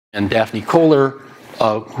and Daphne Kohler,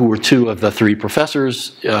 who were two of the three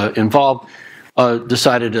professors involved,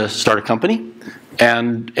 decided to start a company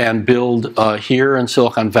and build here in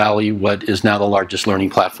Silicon Valley what is now the largest learning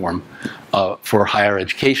platform for higher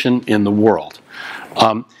education in the world.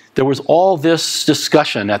 There was all this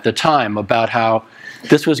discussion at the time about how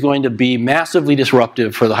this was going to be massively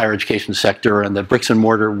disruptive for the higher education sector, and that bricks and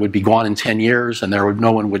mortar would be gone in 10 years, and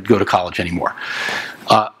no one would go to college anymore.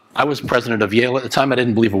 I was president of Yale at the time. I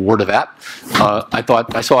didn't believe a word of that.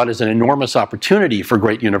 I saw it as an enormous opportunity for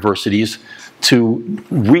great universities to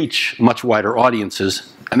reach much wider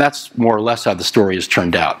audiences, and that's more or less how the story has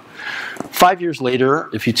turned out. 5 years later,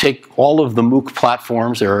 if you take all of the MOOC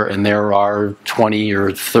platforms, and there are 20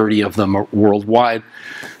 or 30 of them worldwide,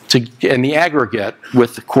 in the aggregate,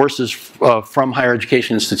 with courses from higher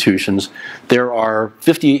education institutions, there are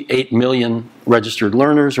 58 million registered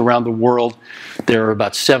learners around the world. There are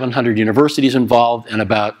about 700 universities involved and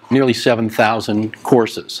about nearly 7,000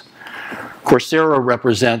 courses. Coursera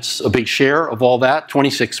represents a big share of all that,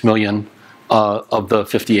 26 million of the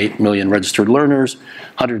 58 million registered learners,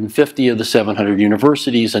 150 of the 700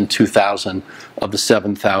 universities, and 2,000 of the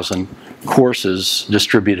 7,000 courses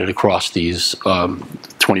distributed across these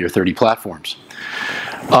 20 or 30 platforms.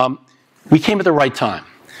 We came at the right time.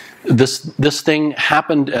 This thing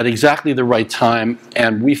happened at exactly the right time,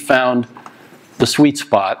 and we found the sweet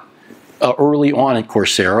spot early on at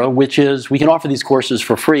Coursera, which is we can offer these courses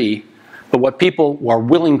for free, but what people are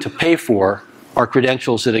willing to pay for are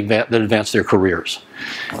credentials that advance their careers.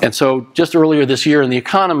 And so just earlier this year in The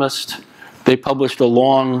Economist, they published a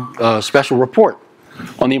long special report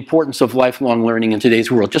on the importance of lifelong learning in today's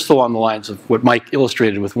world, just along the lines of what Mike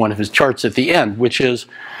illustrated with one of his charts at the end, which is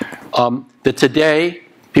that today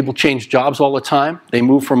people change jobs all the time. They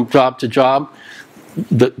move from job to job.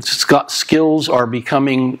 The skills are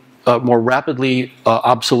becoming more rapidly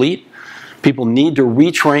obsolete. People need to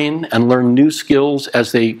retrain and learn new skills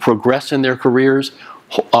as they progress in their careers.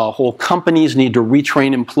 Whole companies need to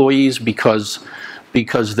retrain employees because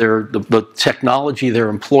the technology they're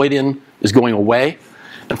employed in is going away.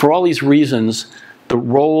 And for all these reasons, the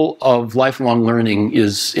role of lifelong learning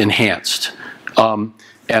is enhanced.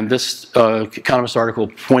 And this Economist article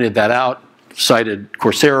pointed that out, cited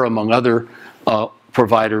Coursera among other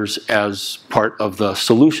providers as part of the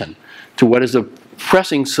solution to what is a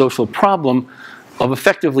pressing social problem of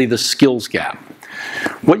effectively the skills gap.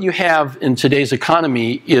 What you have in today's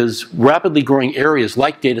economy is rapidly growing areas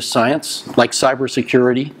like data science, like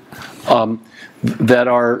cybersecurity,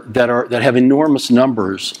 that have enormous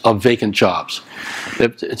numbers of vacant jobs.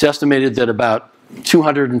 It's estimated that about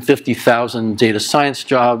 250,000 data science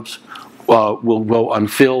jobs will go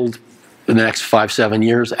unfilled in the next 5-7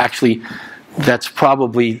 years. Actually, that's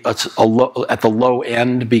probably at the low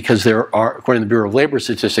end, because there are, according to the Bureau of Labor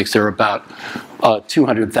Statistics, there are about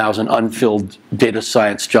 200,000 unfilled data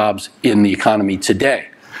science jobs in the economy today.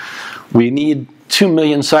 We need 2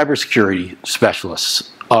 million cybersecurity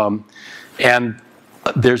specialists. And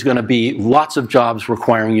there's going to be lots of jobs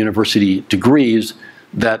requiring university degrees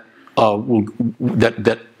that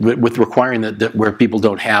with requiring that where people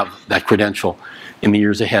don't have that credential in the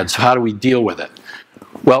years ahead. So how do we deal with it?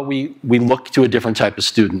 Well, we look to a different type of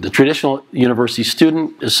student. The traditional university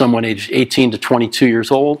student is someone aged 18 to 22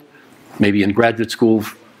 years old, maybe in graduate school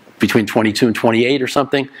between 22 and 28 or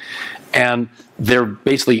something. And they're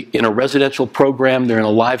basically in a residential program. They're in a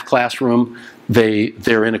live classroom.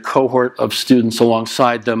 They're in a cohort of students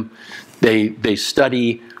alongside them. They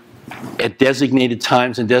study at designated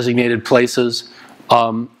times and designated places,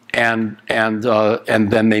 and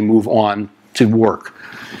then they move on to work.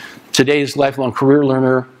 Today's lifelong career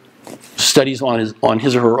learner studies on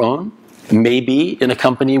his or her own, maybe in a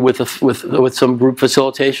company with some group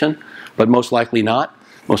facilitation, but most likely not.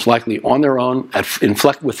 Most likely on their own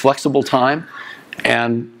with flexible time,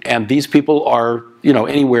 and these people are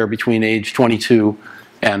anywhere between age 22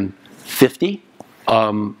 and 50.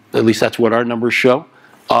 At least that's what our numbers show.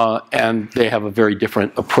 And they have a very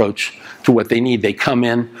different approach to what they need. They come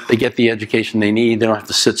in, they get the education they need. They don't have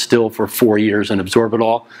to sit still for 4 years and absorb it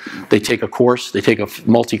all. They take a course, they take a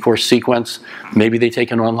multi-course sequence. Maybe they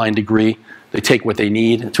take an online degree. They take what they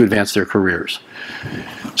need to advance their careers.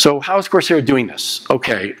 So how is Coursera doing this?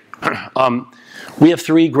 Okay, we have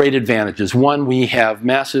three great advantages. One, we have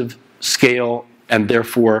massive scale, and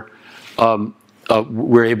therefore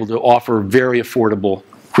we're able to offer very affordable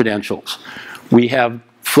credentials. We have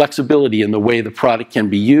flexibility in the way the product can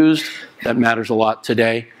be used. That matters a lot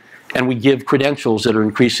today. And we give credentials that are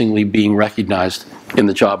increasingly being recognized in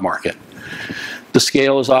the job market. The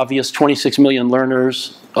scale is obvious, 26 million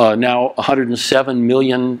learners, now 107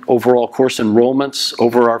 million overall course enrollments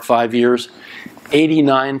over our 5 years.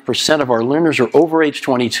 89% of our learners are over age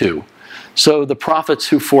 22. So the prophets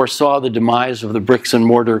who foresaw the demise of the bricks and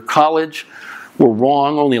mortar college were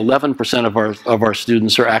wrong. Only 11% of our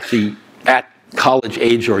students are actually at college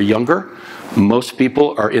age or younger. Most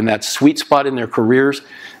people are in that sweet spot in their careers.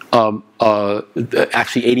 Actually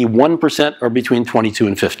 81% are between 22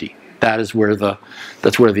 and 50. That is where the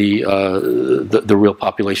real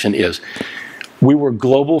population is. We were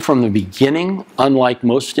global from the beginning, unlike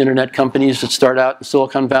most internet companies that start out in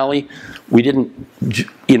Silicon Valley. We didn't,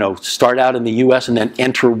 start out in the U.S. and then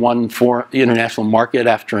enter one international market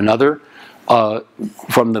after another.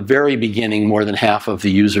 From the very beginning, more than half of the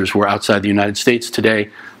users were outside the United States. Today,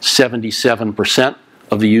 77%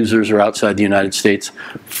 of the users are outside the United States,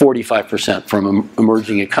 45% from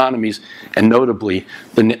emerging economies, and notably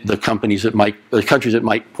the countries that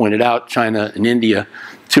Mike pointed out, China and India,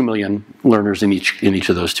 2 million learners in each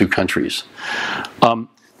of those two countries.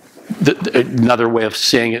 Another way of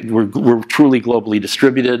saying it, we're truly globally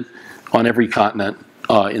distributed on every continent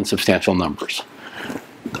in substantial numbers.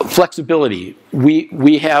 Flexibility.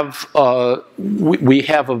 We have a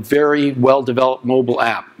very well-developed mobile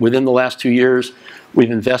app. Within the last 2 years,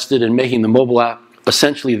 we've invested in making the mobile app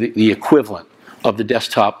essentially the equivalent of the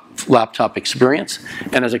desktop laptop experience,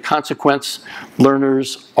 and as a consequence,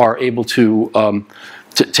 learners are able to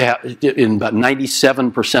have, in about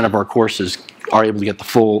 97% of our courses, are able to get the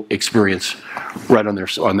full experience right on their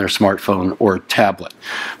smartphone or tablet.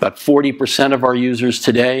 About 40% of our users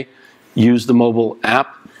today use the mobile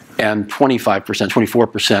app, and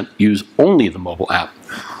 24% use only the mobile app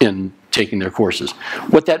in taking their courses.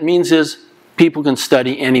 What that means is people can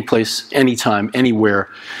study any place, anytime, anywhere.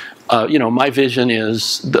 My vision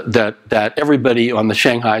is that everybody on the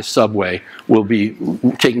Shanghai subway will be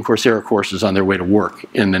taking Coursera courses on their way to work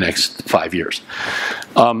in the next 5 years.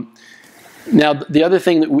 Now, the other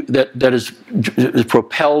thing that has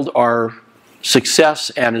propelled our success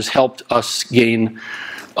and has helped us gain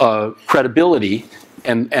credibility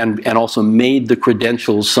and also made the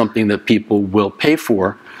credentials something that people will pay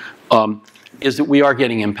for is that we are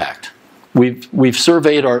getting impact. We've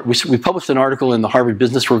surveyed we published an article in the Harvard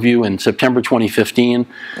Business Review in September 2015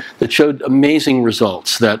 that showed amazing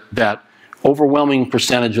results, that overwhelming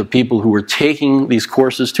percentage of people who were taking these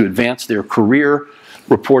courses to advance their career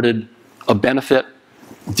reported a benefit.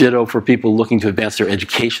 Ditto for people looking to advance their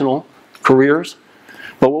educational careers.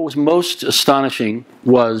 But what was most astonishing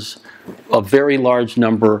was a very large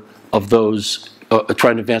number of those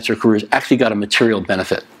trying to advance their careers actually got a material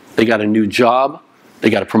benefit. They got a new job, they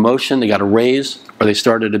got a promotion, they got a raise, or they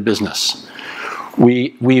started a business.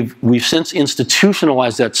 We've since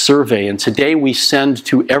institutionalized that survey, and today we send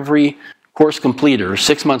to every course completer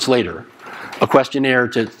 6 months later a questionnaire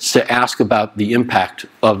to ask about the impact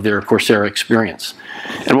of their Coursera experience.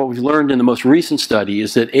 And what we've learned in the most recent study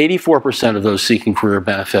is that 84% of those seeking career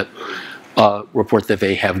benefit report that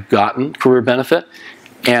they have gotten career benefit,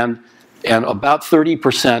 and about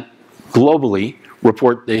 30% globally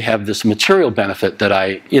report they have this material benefit that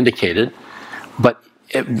I indicated, but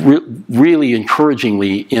really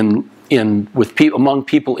encouragingly among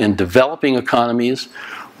people in developing economies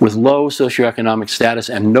with low socioeconomic status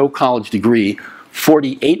and no college degree,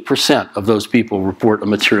 48% of those people report a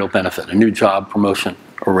material benefit, a new job, promotion,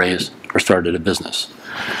 a raise, or started a business.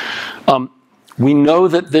 We know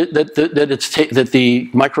that the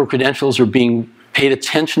micro-credentials are being paid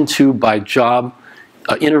attention to by job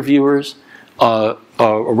interviewers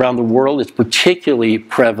around the world. It's particularly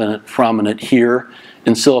prominent here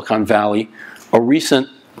in Silicon Valley. A recent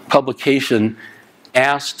publication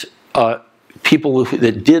asked people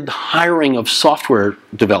that did hiring of software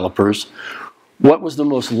developers what was the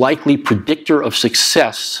most likely predictor of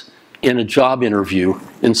success in a job interview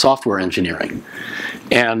in software engineering.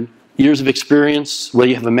 And years of experience, whether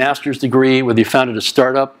you have a master's degree, whether you founded a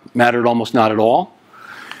startup, mattered almost not at all.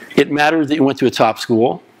 It mattered that you went to a top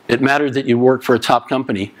school. It mattered that you worked for a top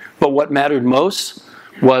company. But what mattered most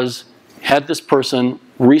was, had this person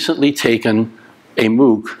recently taken a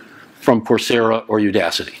MOOC from Coursera or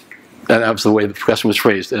Udacity? That was the way the question was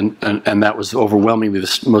phrased, and that was overwhelmingly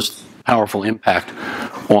the most powerful impact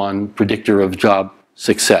on predictor of job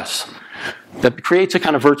success. That creates a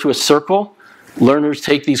kind of virtuous circle. Learners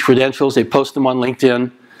take these credentials, they post them on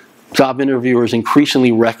LinkedIn. Job interviewers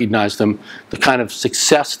increasingly recognize them. The kind of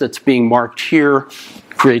success that's being marked here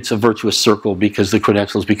creates a virtuous circle because the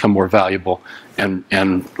credentials become more valuable and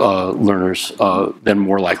learners then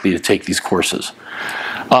more likely to take these courses.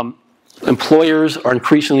 Employers are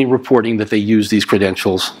increasingly reporting that they use these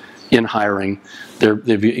credentials in hiring.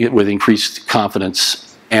 With increased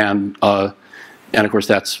confidence, and of course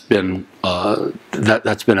that's been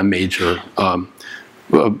a major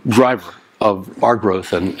driver of our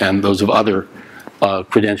growth and those of other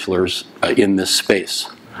credentialers in this space.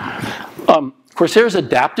 Coursera's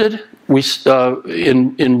adapted. We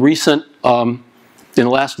in the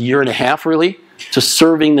last year and a half, really, to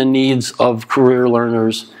serving the needs of career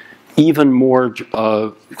learners even more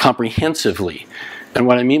comprehensively. And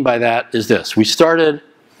what I mean by that is this: we started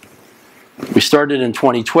in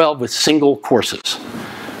 2012 with single courses.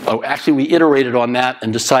 Actually, we iterated on that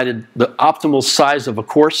and decided the optimal size of a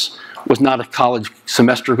course was not a college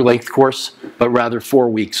semester length course, but rather 4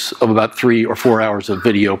 weeks of about 3 or 4 hours of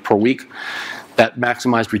video per week. That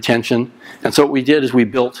maximized retention. And so what we did is we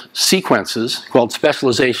built sequences called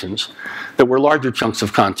specializations that were larger chunks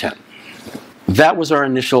of content. That was our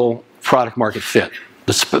initial product market fit.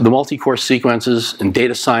 The multi-course sequences in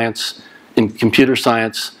data science, in computer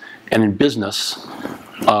science, and in business.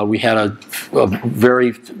 We had a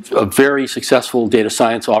very successful data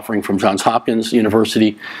science offering from Johns Hopkins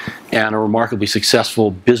University and a remarkably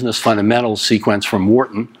successful business fundamentals sequence from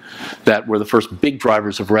Wharton that were the first big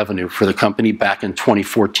drivers of revenue for the company back in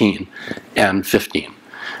 2014 and 15.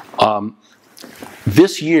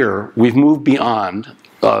 This year, we've moved beyond,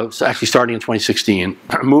 actually starting in 2016,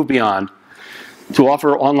 moved beyond to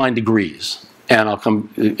offer online degrees. And I'll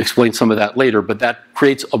explain some of that later, but that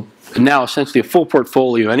creates now essentially a full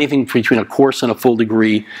portfolio. Anything between a course and a full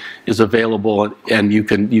degree is available, and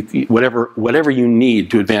whatever you need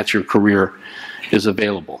to advance your career is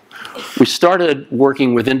available. We started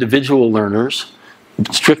working with individual learners,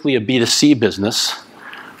 strictly a B2C business,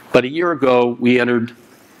 but a year ago we entered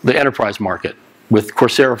the enterprise market with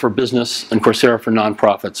Coursera for Business and Coursera for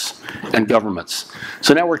nonprofits and governments.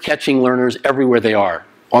 So now we're catching learners everywhere they are.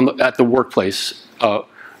 At the workplace,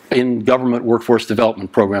 in government workforce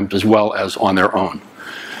development programs, as well as on their own.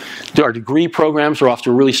 Our degree programs are off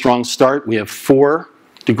to a really strong start. We have 4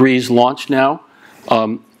 degrees launched now,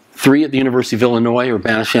 3 at the University of Illinois,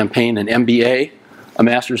 Urbana-Champaign, an MBA, a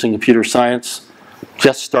master's in computer science,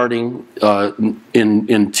 just starting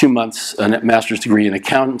in 2 months, a master's degree in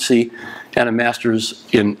accountancy, and a master's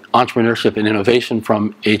in entrepreneurship and innovation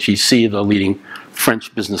from HEC, the leading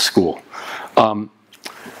French business school.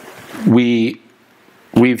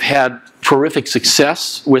 We've had terrific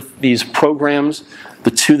success with these programs,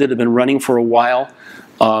 the 2 that have been running for a while.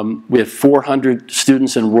 We had 400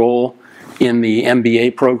 students enroll in the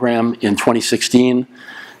MBA program in 2016.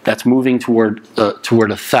 That's moving toward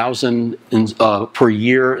 1,000 per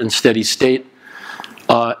year in steady state.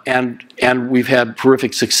 And we've had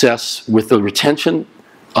terrific success with the retention.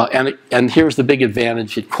 And here's the big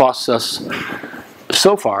advantage: it costs us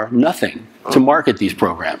so far nothing to market these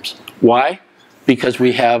programs. Why? Because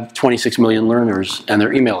we have 26 million learners and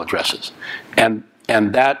their email addresses. And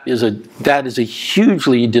that is a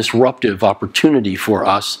hugely disruptive opportunity for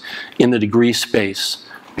us in the degree space,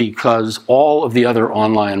 because all of the other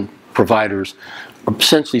online providers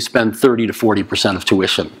essentially spend 30 to 40% of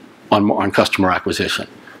tuition on customer acquisition.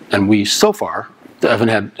 And we, so far,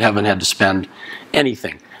 haven't had to spend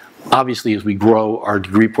anything. Obviously, as we grow our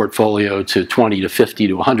degree portfolio to 20 to 50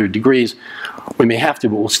 to 100 degrees, we may have to,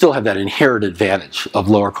 but we'll still have that inherent advantage of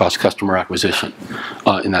lower cost customer acquisition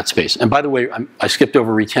in that space. And by the way, I skipped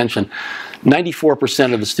over retention.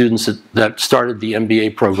 94% of the students that started the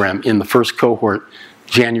MBA program in the first cohort,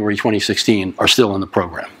 January 2016, are still in the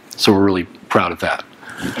program. So we're really proud of that.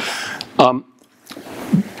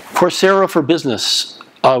 Coursera for Business.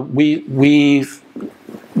 We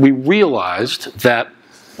realized that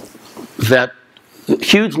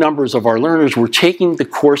huge numbers of our learners were taking the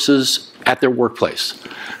courses at their workplace.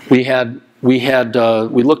 We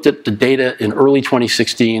looked at the data in early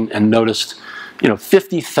 2016 and noticed,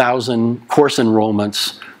 50,000 course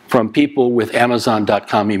enrollments from people with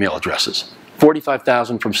Amazon.com email addresses,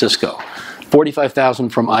 45,000 from Cisco, 45,000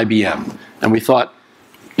 from IBM, and we thought,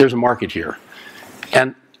 there's a market here.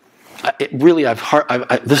 And it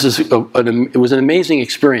was an amazing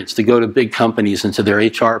experience to go to big companies and to their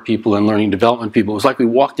HR people and learning development people. It was like we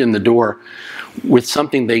walked in the door with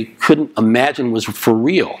something they couldn't imagine was for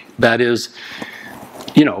real. That is,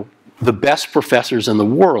 the best professors in the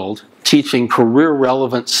world teaching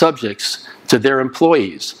career-relevant subjects to their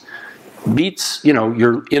employees. Beats,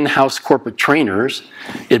 your in-house corporate trainers.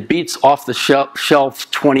 It beats off-the-shelf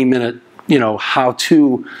 20-minute,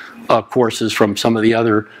 how-to courses from some of the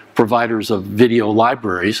other providers of video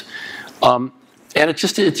libraries, and it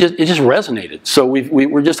just resonated. So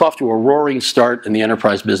we're just off to a roaring start in the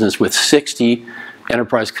enterprise business with 60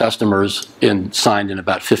 enterprise customers signed in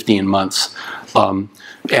about 15 months,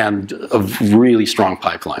 and a really strong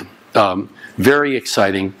pipeline. Very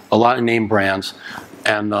exciting, a lot of name brands,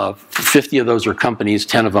 and 50 of those are companies,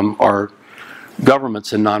 10 of them are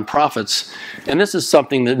governments and nonprofits. And this is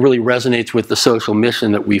something that really resonates with the social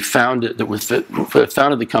mission that we founded,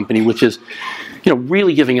 founded the company, which is,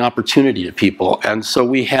 really giving opportunity to people. And so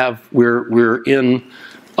we're in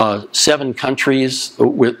 7 countries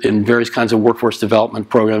in various kinds of workforce development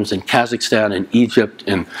programs in Kazakhstan, in Egypt,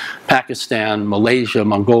 in Pakistan, Malaysia,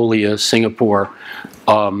 Mongolia, Singapore.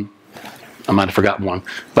 I might have forgotten one,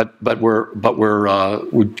 but we're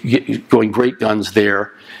going great guns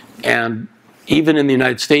there. And even in the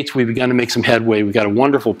United States, we've begun to make some headway. We've got a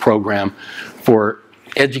wonderful program for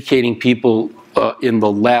educating people in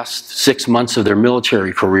the last 6 months of their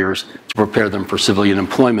military careers to prepare them for civilian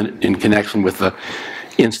employment in connection with the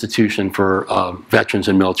Institution for Veterans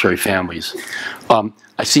and Military Families.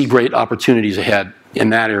 I see great opportunities ahead in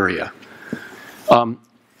that area.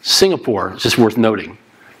 Singapore is just worth noting.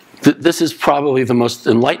 This is probably the most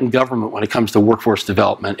enlightened government when it comes to workforce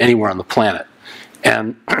development anywhere on the planet.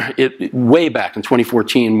 And way back in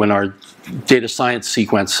 2014, when our data science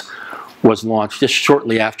sequence was launched, just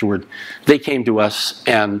shortly afterward, they came to us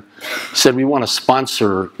and said, we want to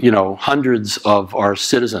sponsor, hundreds of our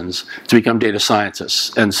citizens to become data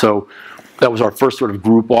scientists. And so that was our first sort of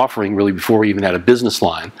group offering, really, before we even had a business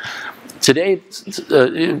line. Today,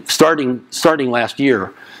 starting last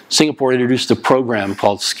year, Singapore introduced a program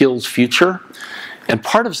called Skills Future. And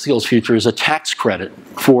part of Skills Future is a tax credit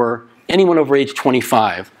for anyone over age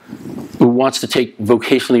 25 who wants to take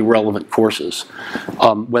vocationally relevant courses,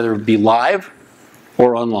 whether it be live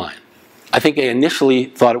or online. I think they initially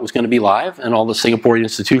thought it was going to be live, and all the Singaporean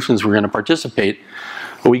institutions were going to participate.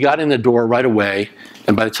 But we got in the door right away,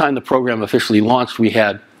 and by the time the program officially launched, we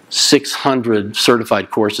had 600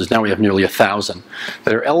 certified courses. Now we have nearly 1,000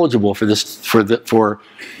 that are eligible for this,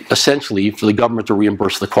 essentially for the government to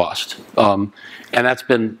reimburse the cost. And that's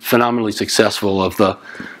been phenomenally successful.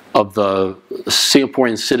 Of the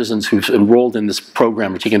Singaporean citizens who've enrolled in this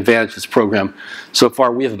program or taken advantage of this program, so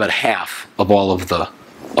far we have about half of all of the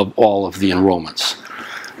enrollments.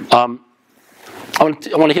 I want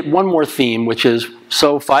to hit one more theme, which is,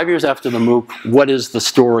 so 5 years after the MOOC, what is the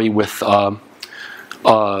story with the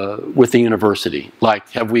university? Like,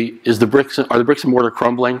 are the bricks and mortar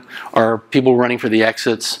crumbling? Are people running for the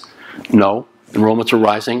exits? No, enrollments are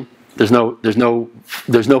rising. There's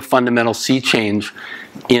no fundamental sea change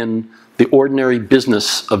in the ordinary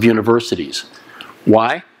business of universities.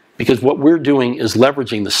 Why? Because what we're doing is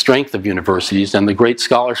leveraging the strength of universities and the great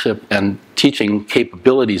scholarship and teaching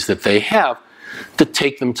capabilities that they have to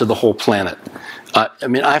take them to the whole planet. I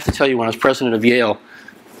have to tell you, when I was president of Yale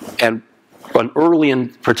and an early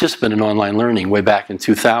participant in online learning way back in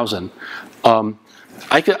 2000,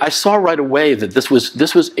 I saw right away that this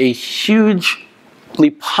was a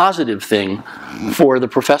hugely positive thing for the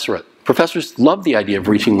professorate. Professors love the idea of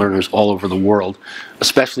reaching learners all over the world,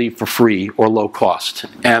 especially for free or low cost,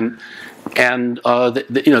 and they love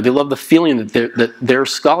the feeling that their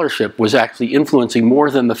scholarship was actually influencing more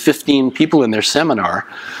than the 15 people in their seminar,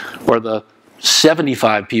 or the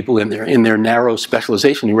 75 people in their narrow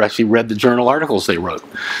specialization who actually read the journal articles they wrote.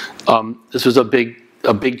 This was a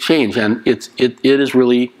big change, and it is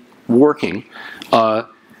really working.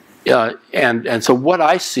 And so what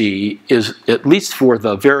I see is, at least for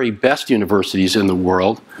the very best universities in the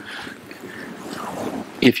world,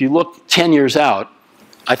 if you look 10 years out,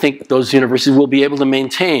 I think those universities will be able to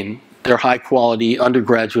maintain their high-quality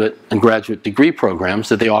undergraduate and graduate degree programs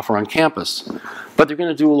that they offer on campus. But they're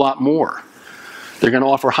going to do a lot more. They're going to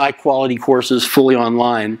offer high-quality courses fully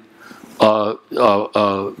online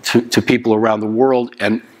to people around the world,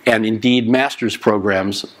 and indeed master's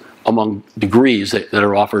programs among degrees that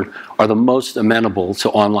are offered are the most amenable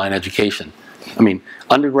to online education. I mean,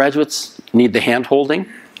 undergraduates need the hand-holding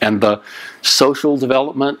and the social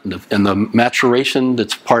development and the maturation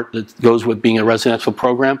that goes with being a residential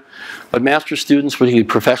program. But master's students, particularly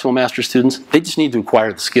professional master's students, they just need to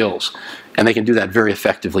acquire the skills, and they can do that very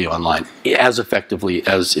effectively online, as effectively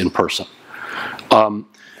as in person.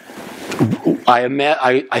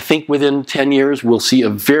 I think within 10 years we'll see a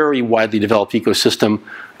very widely developed ecosystem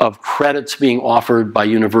of credits being offered by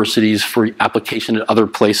universities for application at other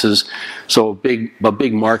places. So a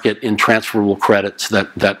big market in transferable credits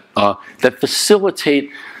that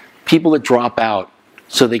facilitate people that drop out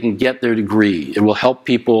so they can get their degree. It will help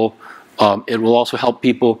people. It will also help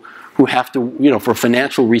people who have to, for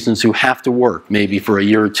financial reasons, who have to work maybe for a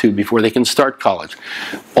year or two before they can start college.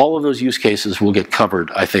 All of those use cases will get covered,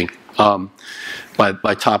 I think,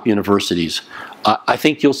 by top universities. I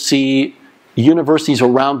think you'll see universities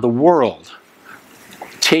around the world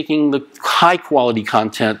taking the high quality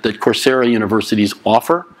content that Coursera universities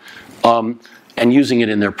offer and using it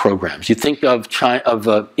in their programs. You think of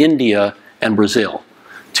India and Brazil,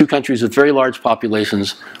 two countries with very large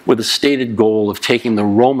populations with a stated goal of taking the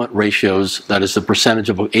enrollment ratios, that is the percentage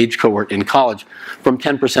of an age cohort in college, from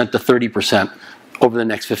 10% to 30% over the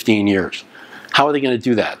next 15 years. How are they going to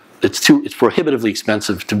do that? It's prohibitively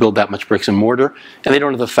expensive to build that much bricks and mortar, and they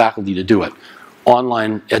don't have the faculty to do it.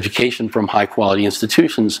 Online education from high quality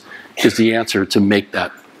institutions is the answer to make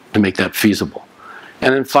that feasible.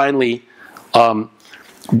 And then finally,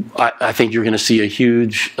 I think you're going to see a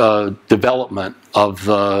huge development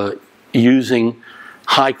of using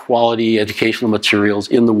high quality educational materials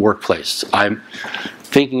in the workplace. I'm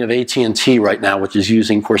thinking of AT&T right now, which is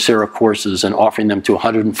using Coursera courses and offering them to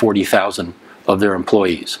 140,000 of their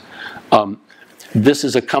employees. This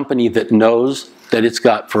is a company that knows that it's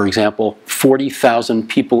got, for example, 40,000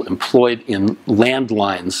 people employed in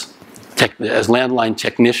landlines as landline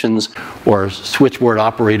technicians or switchboard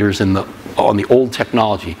operators on the old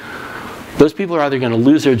technology. Those people are either going to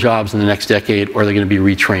lose their jobs in the next decade or they're going to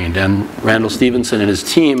be retrained. And Randall Stevenson and his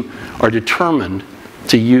team are determined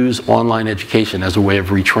to use online education as a way of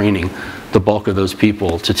retraining the bulk of those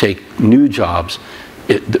people to take new jobs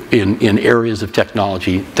in areas of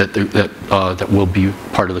technology that will be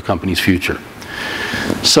part of the company's future.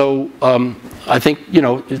 So I think, you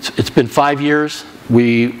know, it's been 5 years.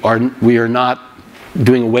 We are not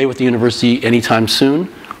doing away with the university anytime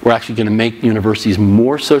soon. We're actually going to make universities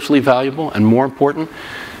more socially valuable and more important,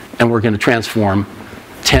 and we're going to transform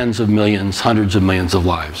tens of millions, hundreds of millions of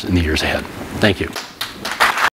lives in the years ahead. Thank you.